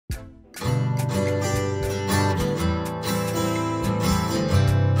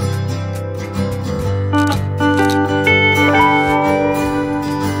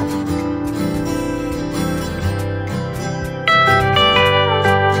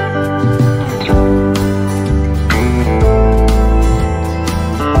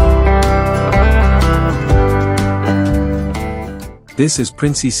This is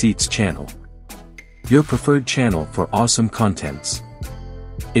Princey Seats channel, your preferred channel for awesome contents.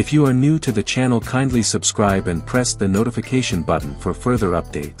 If you are new to the channel, kindly subscribe and press the notification button for further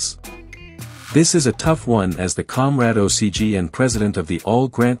updates. This is a tough one as the Comrade OCG and president of the All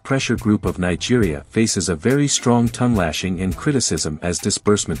Grant Pressure Group of Nigeria faces a very strong tongue lashing and criticism as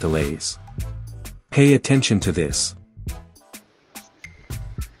disbursement delays. Pay attention to this.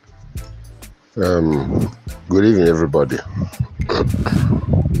 Good evening, everybody.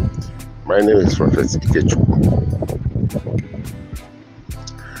 My name is Prophet Ikechukwu.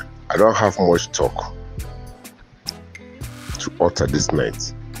 I don't have much talk to utter this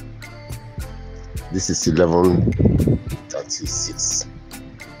night. This is 11:36.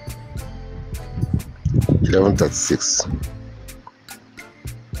 11:36.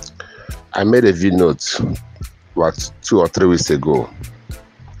 I made a video note about 2 or 3 weeks ago,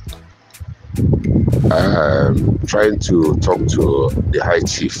 trying to talk to the High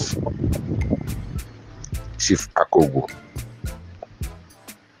Chief, Chief Akogu.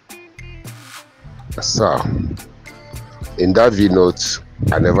 So, in that video note,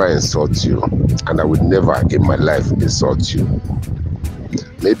 I never insult you, and I would never in my life insult you.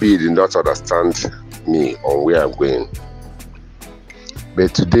 Maybe you did not understand me on where I'm going.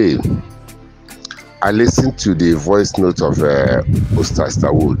 But today, I listened to the voice note of Ustaz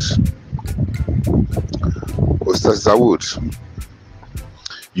Dawood. Ustaz Dawood,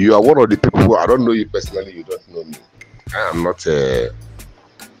 you are one of the people who, I don't know you personally, you don't know me. I am not an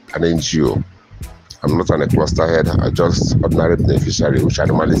NGO. I'm not a cluster head. I just ordinary beneficiary, which I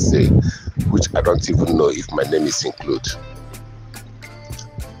normally say, which I don't even know if my name is included.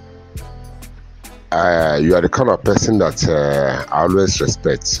 You are the kind of person that I always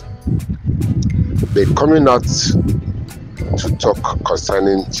respect. But coming out to talk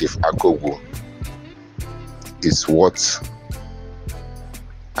concerning Chief Akogu is what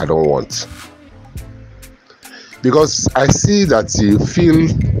I don't want. Because I see that you feel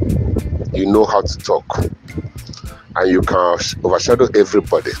you know how to talk and you can overshadow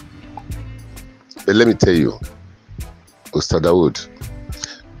everybody. But let me tell you, Ustaz Dawood,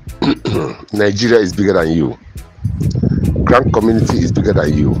 Nigeria is bigger than you. Grand community is bigger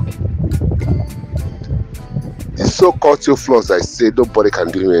than you. The so-called two flaws I say nobody can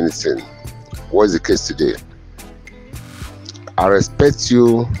do anything. What is the case today? I respect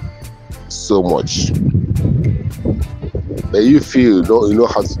you so much. But you feel you know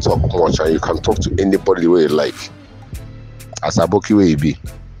how to talk much and you can talk to anybody the way you like. As Aboki way you be.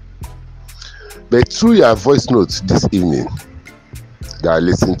 But through your voice notes this evening that I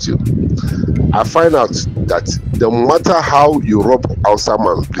listened to, I find out that no matter how you rub Hausa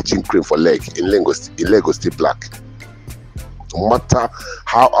man bleaching cream for leg in Lagos State black. No matter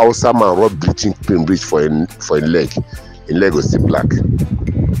how Hausa man rub bleaching cream bleach for a leg in Lagos State black.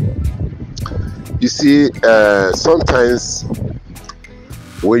 You see, sometimes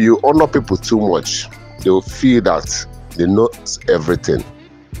when you honor people too much, they will feel that they know everything.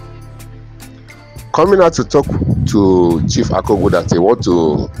 Coming out to talk to Chief Akogu that they want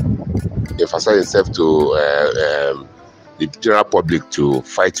to emphasize himself to the general public to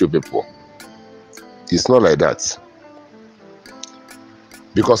fight you people, it's not like that.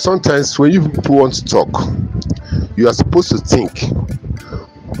 Because sometimes when you people want to talk, you are supposed to think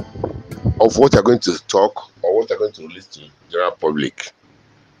of what you're going to talk or what you're going to release to the general public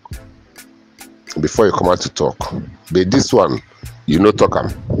before you come out to talk. But this one, you know talk them,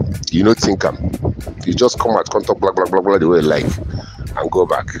 you know think them. You just come out, come talk blah blah blah blah the way you like and go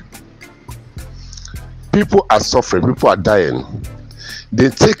back. People are suffering, people are dying. They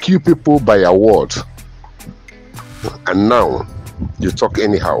take you people by your word, and now you talk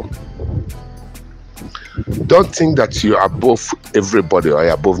anyhow. Don't think that you are above everybody or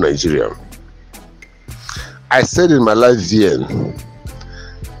you're above Nigeria. I said in my live VN,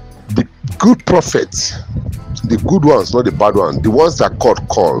 the good prophets, the good ones, not the bad ones, the ones that call,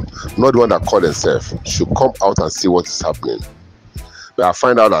 not the one that call themselves, should come out and see what is happening. But I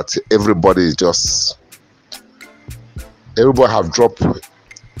find out that everybody have dropped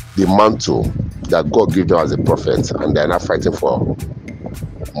the mantle that God gave them as a prophet, and they're not fighting for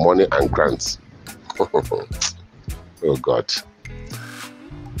money and grants. Oh God.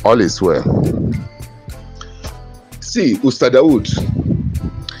 All is well. See, Ustaz Dawood,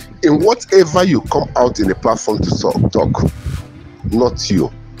 in whatever you come out in the platform to talk, not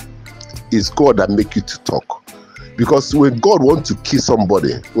you. It's God that make you to talk. Because when God wants to kill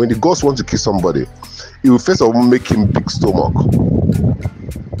somebody, when the gods want to kill somebody, he will first of all make him big stomach.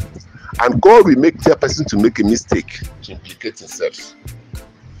 And God will make that person to make a mistake to implicate himself.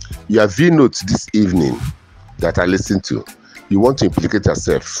 Your V notes this evening that I listened to, you want to implicate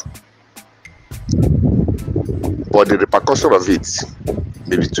yourself, but the repercussion of it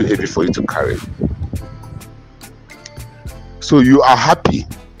may be too heavy for you to carry. So you are happy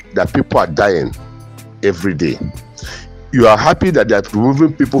that people are dying every day. You are happy that they are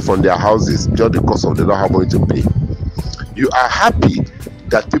removing people from their houses just because of they don't have money to pay. You are happy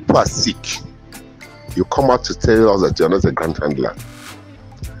that people are sick. You come out to tell us that you are not a grant handler.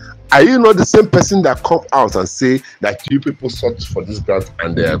 Are you not the same person that come out and say that you people sought for this grant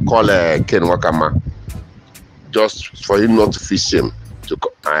and call Nwakama just for him not to fish him to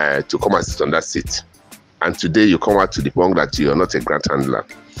come and sit on that seat? And today you come out to the point that you are not a grant handler.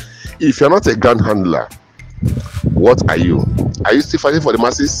 If you are not a grant handler, what are you? Are you still fighting for the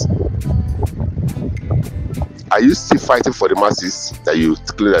masses? Are you still fighting for the masses that you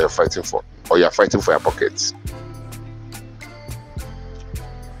claim that you're fighting for? Or you're fighting for your pockets?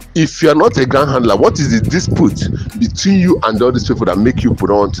 If you're not a grant handler, what is the dispute between you and all these people that make you put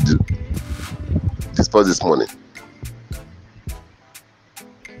on to disperse this money?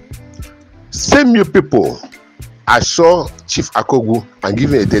 Same you people assure Chief Akogu and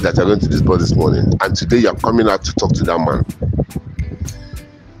give him a day that you're going to disperse this money, and today you're coming out to talk to that man.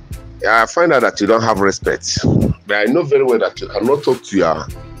 I find out that you don't have respect, but I know very well that you cannot talk to your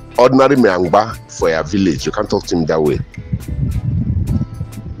ordinary Meangba for your village. You can't talk to him that way.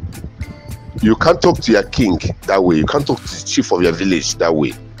 You can't talk to your king that way. You can't talk to the chief of your village that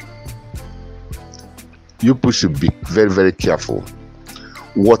way. You people should be very, very careful.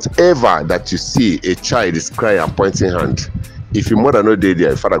 Whatever that you see a child is crying and pointing hand, if your mother no dey there,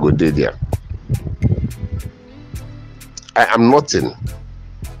 your father go dey there. I am nothing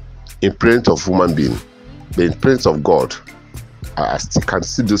in presence of human being, but in presence of God, I can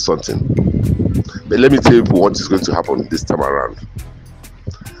still do something. But let me tell you what is going to happen this time around.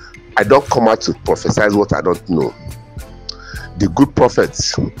 I don't come out to prophesy what I don't know. The good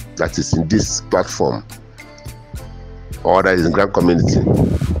prophets that is in this platform or that is in grand community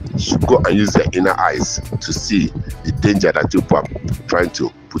should go and use their inner eyes to see the danger that you are trying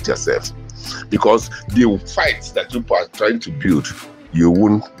to put yourself. Because the fight that you are trying to build, you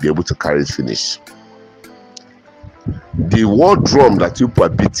won't be able to carry it finish. The war drum that you are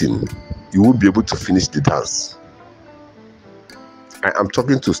beating, you won't be able to finish the dance. I am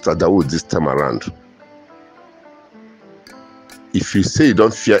talking to Theobarth this time around. If you say you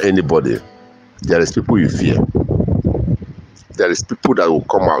don't fear anybody, there is people you fear. There is people that will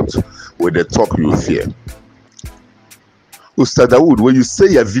come out when they talk you will fear. Theobarth, when you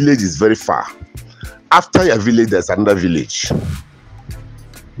say your village is very far, after your village there's another village.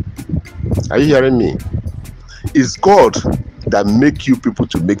 Are you hearing me? It's God that make you people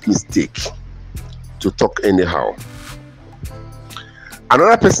to make mistake, to talk anyhow.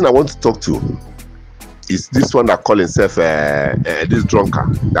 Another person I want to talk to is this one that call himself this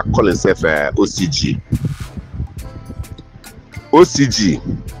drunkard that call himself OCG. OCG,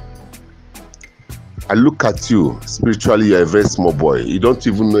 I look at you spiritually, you're a very small boy. You don't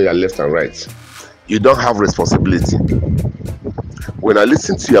even know your left and right. You don't have responsibility. When I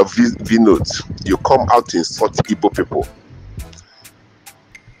listen to your V notes, you come out to insult Igbo people.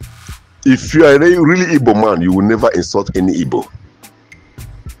 If you are a really Igbo man, you will never insult any Igbo.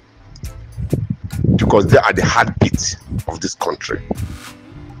 Because they are the heartbeat of this country.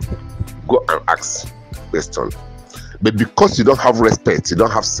 Go and ask question. But because you don't have respect, you don't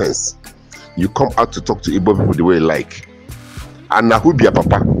have sense, you come out to talk to Igbo people the way you like. And now who be a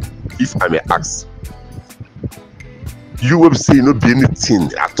papa, if I may ask? You will say no be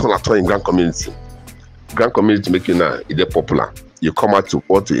anything at all in grand community. Grand community make you now is popular. You come out to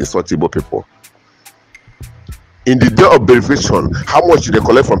want to insult Igbo people. In the day of verification, how much do they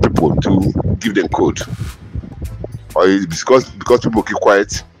collect from people to give them code? Or is it because people keep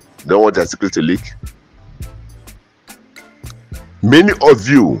quiet, they don't want their secret to leak? Many of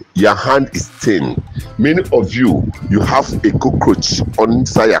you, your hand is stained. Many of you, you have a cockroach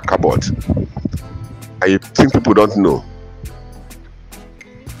inside your cupboard. And you think people don't know.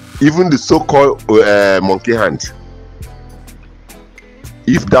 Even the so-called monkey hand.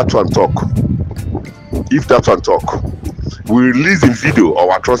 If that one talk, we release in video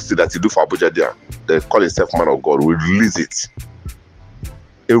our atrocity that he do for Abuja there. They call himself man of God. We release it.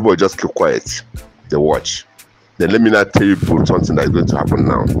 Everybody just keep quiet. They watch. Then let me now tell you something that is going to happen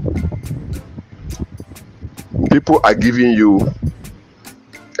now. People are giving you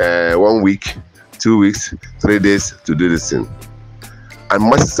 1 week, 2 weeks, 3 days to do this thing. And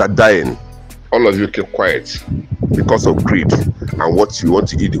masses are dying. All of you keep quiet because of greed and what you want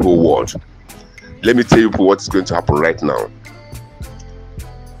to eat the whole world. Let me tell you what is going to happen right now.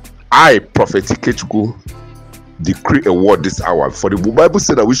 I, Prophet Ikechukwu, decree a word this hour. For the Bible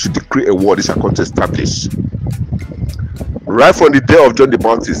said that we should decree a word, it shall come to establish. Right from the day of John the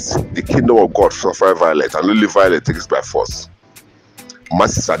Baptist, the kingdom of God suffered violence, and only violence takes by force.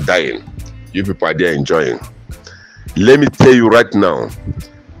 Masses are dying. You people are there enjoying. Let me tell you right now,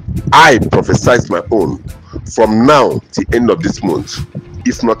 I prophesied my own. From now to the end of this month,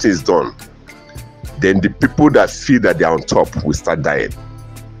 if nothing is done, then the people that feel that they are on top will start dying.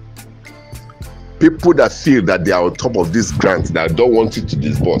 People that feel that they are on top of this grant that don't want it to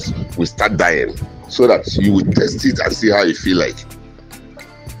disburse will start dying, so that you will test it and see how you feel like.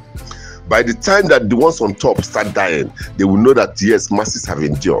 By the time that the ones on top start dying, they will know that yes, masses have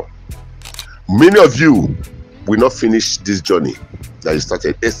endured. Many of you will not finish this journey that you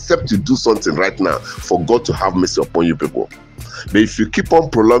started, except to do something right now for God to have mercy upon you people. But if you keep on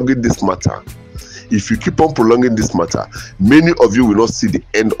prolonging this matter, many of you will not see the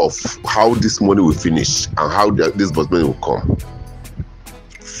end of how this money will finish and how this money will come.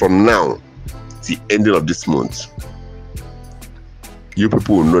 From now to the ending of this month, you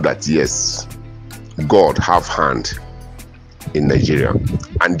people will know that yes, God have hand in Nigeria,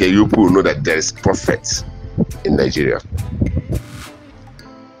 and the you people will know that there is prophet in Nigeria.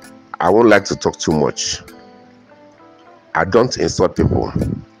 I won't like to talk too much. I don't insult people,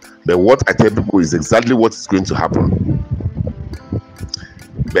 but what I tell people is exactly what is going to happen.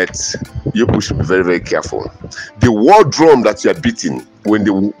 But you people should be very, very careful. The war drum that you are beating, when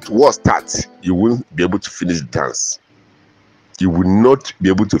the war starts, you won't be able to finish the dance. You will not be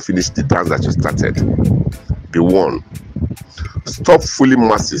able to finish the dance that you started. Be warned. Stop fooling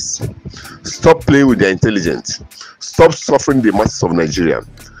masses. Stop playing with their intelligence. Stop suffering the masses of Nigeria.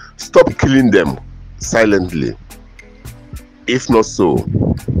 Stop killing them silently. If not so,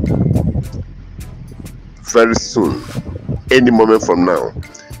 very soon, any moment from now,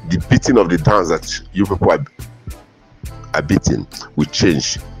 the beating of the dance that you people are beating will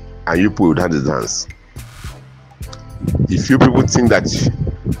change, and you people will dance the dance. If you people think that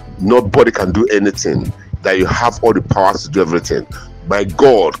nobody can do anything, that you have all the powers to do everything, my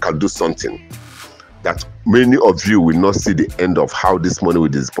God can do something that many of you will not see the end of how this money will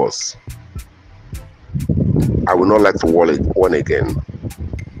disburse. I will not like to warn again.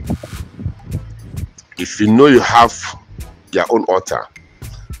 If you know you have your own altar,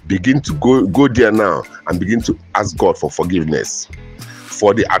 begin to go there now and begin to ask God for forgiveness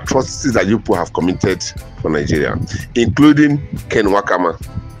for the atrocities that you people have committed for Nigeria, including Nwakama.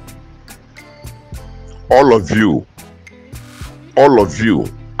 All of you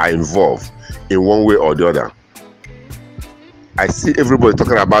are involved in one way or the other. I see everybody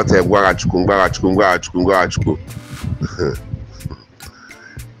talking about the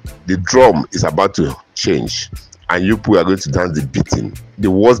drum is about to change, and you people are going to dance the beating, the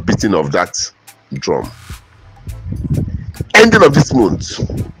worst beating of that drum. Ending of this month,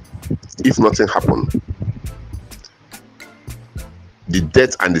 if nothing happens, the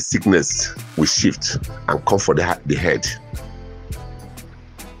death and the sickness will shift and come for the head.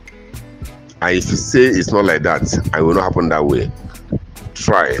 And if you say it's not like that, and it will not happen that way,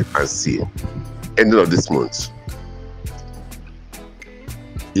 try and see. Ending of this month.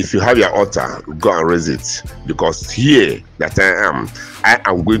 If you have your altar, go and raise it. Because here that I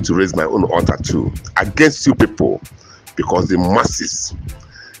am going to raise my own altar too, against you people. Because the masses,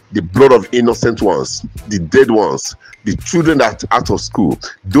 the blood of innocent ones, the dead ones, the children that are out of school,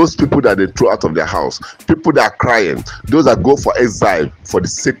 those people that they throw out of their house, people that are crying, those that go for exile for the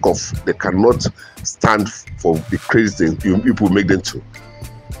sake of they cannot stand for the crazy things you people make them to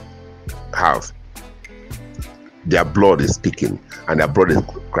have. Their blood is speaking and their blood is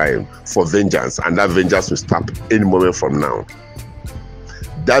crying for vengeance, and that vengeance will stop any moment from now.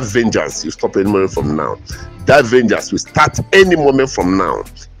 That vengeance will stop any moment from now. That vengeance will start any moment from now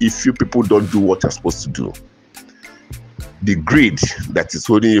if you people don't do what you're supposed to do. The greed that is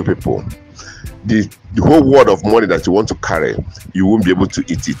holding you people, the whole world of money that you want to carry, you won't be able to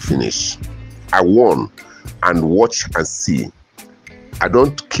eat it finish. I warn and watch and see. I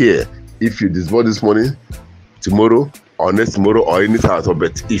don't care if you disburse this money tomorrow or next tomorrow or any time at all,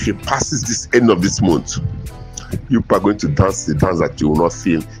 but if it passes this end of this month, you are going to dance the dance that you will not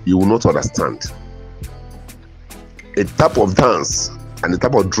feel, you will not understand. A type of dance and a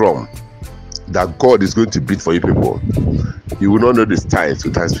type of drum that God is going to beat for you people, you will not know the style to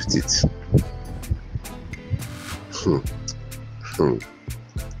dance with it.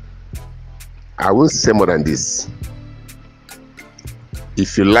 I won't say more than this.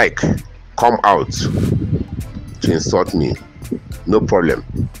 If you like, come out to insult me, no problem,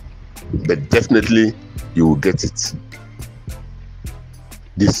 but definitely you will get it.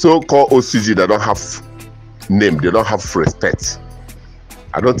 The so-called OCG that don't have name. They don't have respect.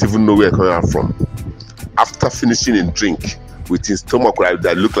 I don't even know where you're coming out from. After finishing in drink with his stomach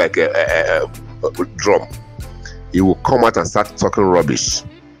that look like a drum, he will come out and start talking rubbish.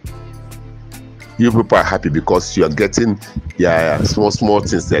 You people are happy because you are getting small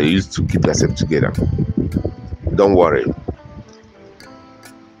things that you used to keep yourself together. Don't worry.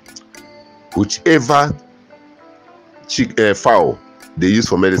 Whichever fowl they use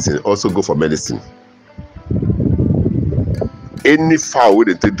for medicine also go for medicine. Any fowl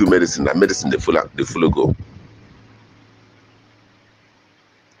where they do medicine, and medicine they follow go.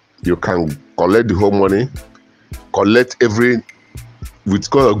 You can collect the whole money, collect with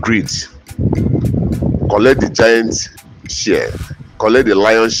God of greed, collect the giant share, collect the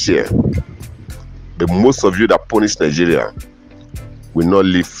lion's share. But most of you that punish Nigeria will not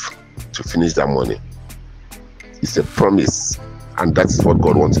live to finish that money. It's a promise, and that is what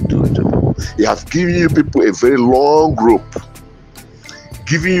God wants to do to people. He has given you people a very long rope,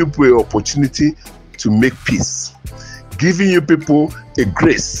 giving you people an opportunity to make peace, giving you people a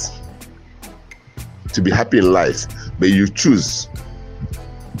grace to be happy in life, but you choose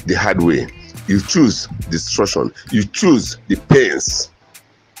the hard way. You choose destruction. You choose the pains.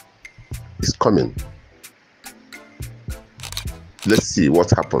 It's coming. Let's see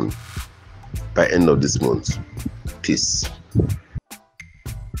what happened by end of this month. Peace.